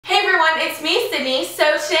it's me, Sydney.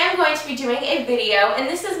 So today I'm going to be doing a video, and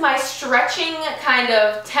this is my stretching kind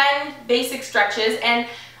of 10 basic stretches, and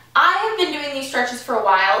I have been doing these stretches for a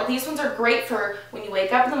while. These ones are great for when you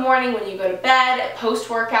wake up in the morning, when you go to bed,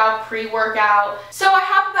 post-workout, pre-workout. So I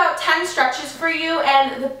have about 10 stretches for you,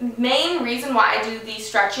 and the main reason why I do these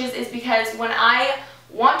stretches is because when I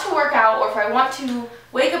want to work out, or if I want to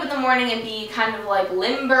wake up in the morning and be kind of like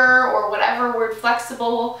limber or whatever word,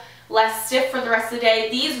 flexible, less stiff for the rest of the day,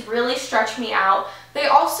 these really stretch me out. They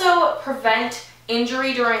also prevent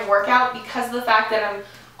injury during workout because of the fact that I'm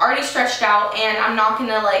already stretched out and I'm not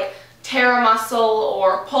gonna like tear a muscle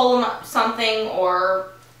or pull something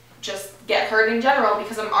or just get hurt in general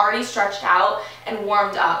because I'm already stretched out and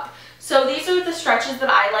warmed up. So these are the stretches that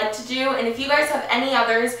I like to do, and if you guys have any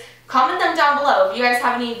others, comment them down below. If you guys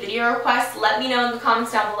have any video requests, let me know in the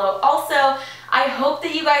comments down below. Also, I hope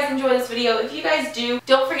that you guys enjoy this video. If you guys do,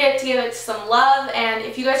 don't forget to give it some love, and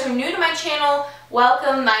if you guys are new to my channel,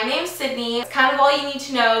 welcome. My name's Sydney. It's kind of all you need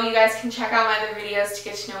to know. You guys can check out my other videos to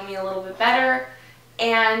get to know me a little bit better.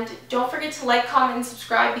 And don't forget to like, comment, and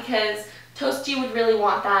subscribe because Toasty would really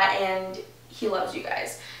want that, and he loves you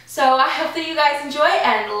guys. So I hope that you guys enjoy,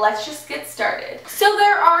 and let's just get started. So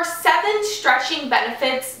there are 7 stretching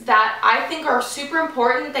benefits that I think are super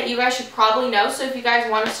important that you guys should probably know. So if you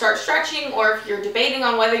guys want to start stretching, or if you're debating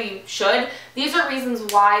on whether you should, these are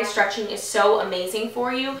reasons why stretching is so amazing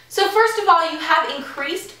for you. So first of all, you have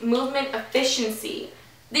increased movement efficiency.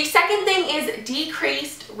 The second thing is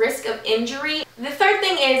decreased risk of injury. The third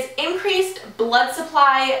thing is increased blood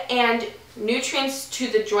supply and nutrients to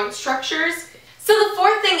the joint structures. So the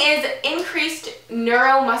fourth thing is increased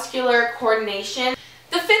neuromuscular coordination.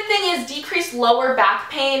 The fifth thing is decreased lower back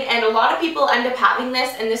pain, and a lot of people end up having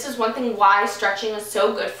this, and this is one thing why stretching is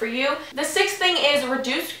so good for you. The sixth thing is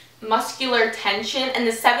reduced muscular tension, and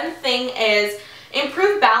the seventh thing is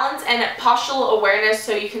improved balance and postural awareness,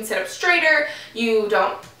 so you can sit up straighter, you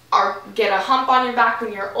don't get a hump on your back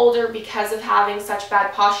when you're older because of having such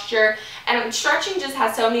bad posture. And stretching just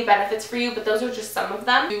has so many benefits for you, but those are just some of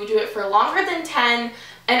them. You do it for longer than 10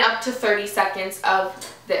 and up to 30 seconds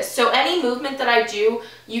of this. So any movement that I do,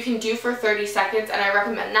 you can do for 30 seconds, and I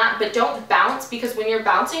recommend that, but don't bounce, because when you're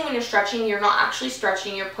bouncing, when you're stretching, you're not actually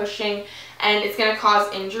stretching, you're pushing, and it's going to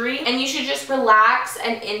cause injury. And you should just relax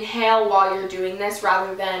and inhale while you're doing this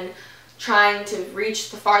rather than trying to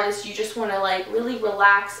reach the farthest. You just want to like really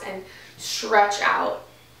relax and stretch out.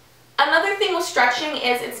 Another thing with stretching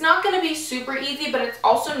is it's not going to be super easy, but it's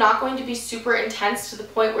also not going to be super intense to the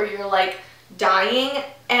point where you're like dying.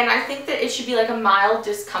 And I think that it should be like a mild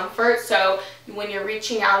discomfort. So when you're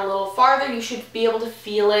reaching out a little farther, you should be able to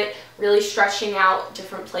feel it really stretching out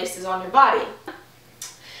different places on your body.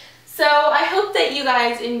 So I hope that you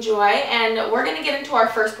guys enjoy, and we're going to get into our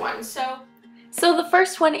first one. So the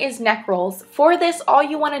first one is neck rolls. For this, all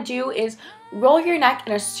you want to do is roll your neck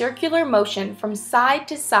in a circular motion from side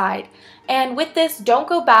to side. And with this, don't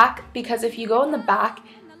go back, because if you go in the back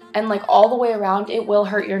and like all the way around, it will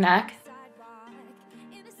hurt your neck.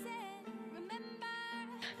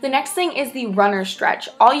 The next thing is the runner stretch.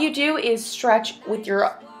 All you do is stretch with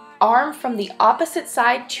your arm from the opposite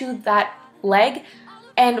side to that leg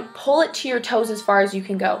and pull it to your toes as far as you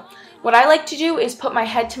can go. What I like to do is put my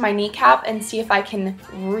head to my kneecap and see if I can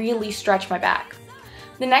really stretch my back.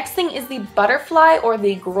 The next thing is the butterfly or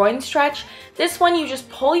the groin stretch. This one, you just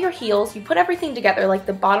pull your heels, you put everything together like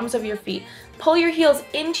the bottoms of your feet, pull your heels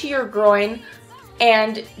into your groin,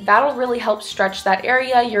 and that'll really help stretch that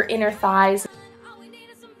area, your inner thighs.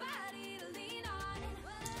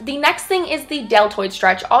 The next thing is the deltoid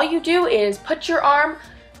stretch. All you do is put your arm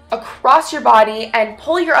across your body and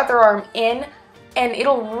pull your other arm in, and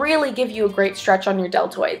it'll really give you a great stretch on your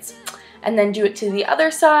deltoids. And then do it to the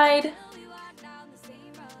other side.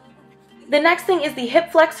 The next thing is the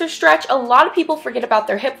hip flexor stretch. A lot of people forget about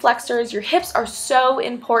their hip flexors. Your hips are so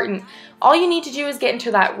important. All you need to do is get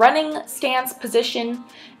into that running stance position,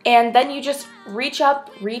 and then you just reach up,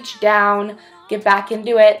 reach down, get back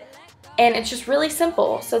into it, and it's just really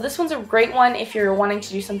simple. So this one's a great one if you're wanting to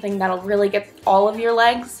do something that'll really get all of your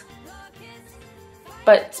legs,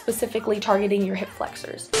 but specifically targeting your hip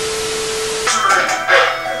flexors.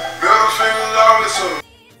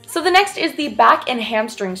 So the next is the back and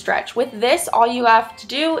hamstring stretch. With this, all you have to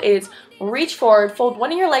do is reach forward, fold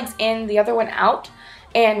one of your legs in, the other one out,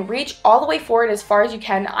 and reach all the way forward as far as you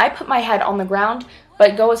can. I put my head on the ground,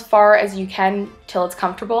 but go as far as you can till it's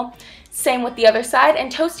comfortable. Same with the other side,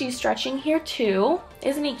 and Toasty's stretching here too.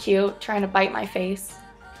 Isn't he cute? Trying to bite my face.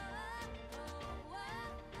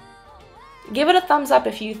 Give it a thumbs up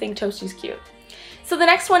if you think Toasty's cute. So the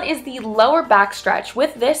next one is the lower back stretch.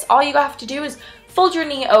 With this, all you have to do is fold your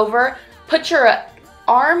knee over, put your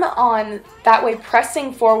arm on, that way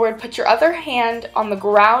pressing forward, put your other hand on the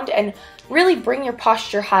ground and really bring your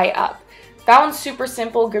posture high up. That one's super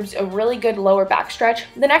simple, gives a really good lower back stretch.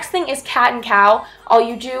 The next thing is cat and cow. All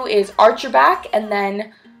you do is arch your back and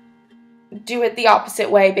then do it the opposite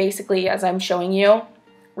way, basically, as I'm showing you.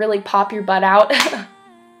 Really pop your butt out.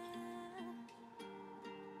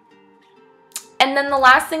 And then the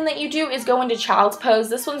last thing that you do is go into child's pose.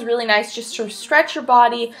 This one's really nice just to stretch your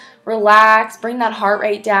body, relax, bring that heart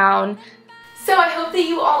rate down. So I hope that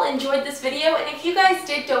you all enjoyed this video, and if you guys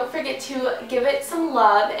did, don't forget to give it some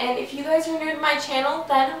love, and if you guys are new to my channel,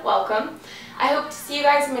 then welcome. I hope to see you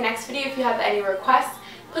guys in my next video. If you have any requests,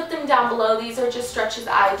 put them down below. These are just stretches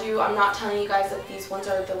I do. I'm not telling you guys that these ones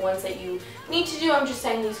are the ones that you need to do. I'm just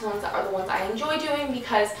saying these ones are the ones I enjoy doing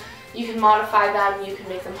because you can modify them, you can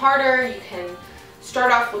make them harder, you can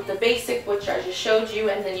start off with the basic, which I just showed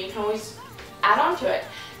you, and then you can always add on to it.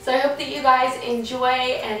 So I hope that you guys enjoy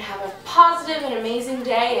and have a positive and amazing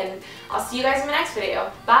day, and I'll see you guys in my next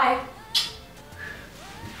video. Bye!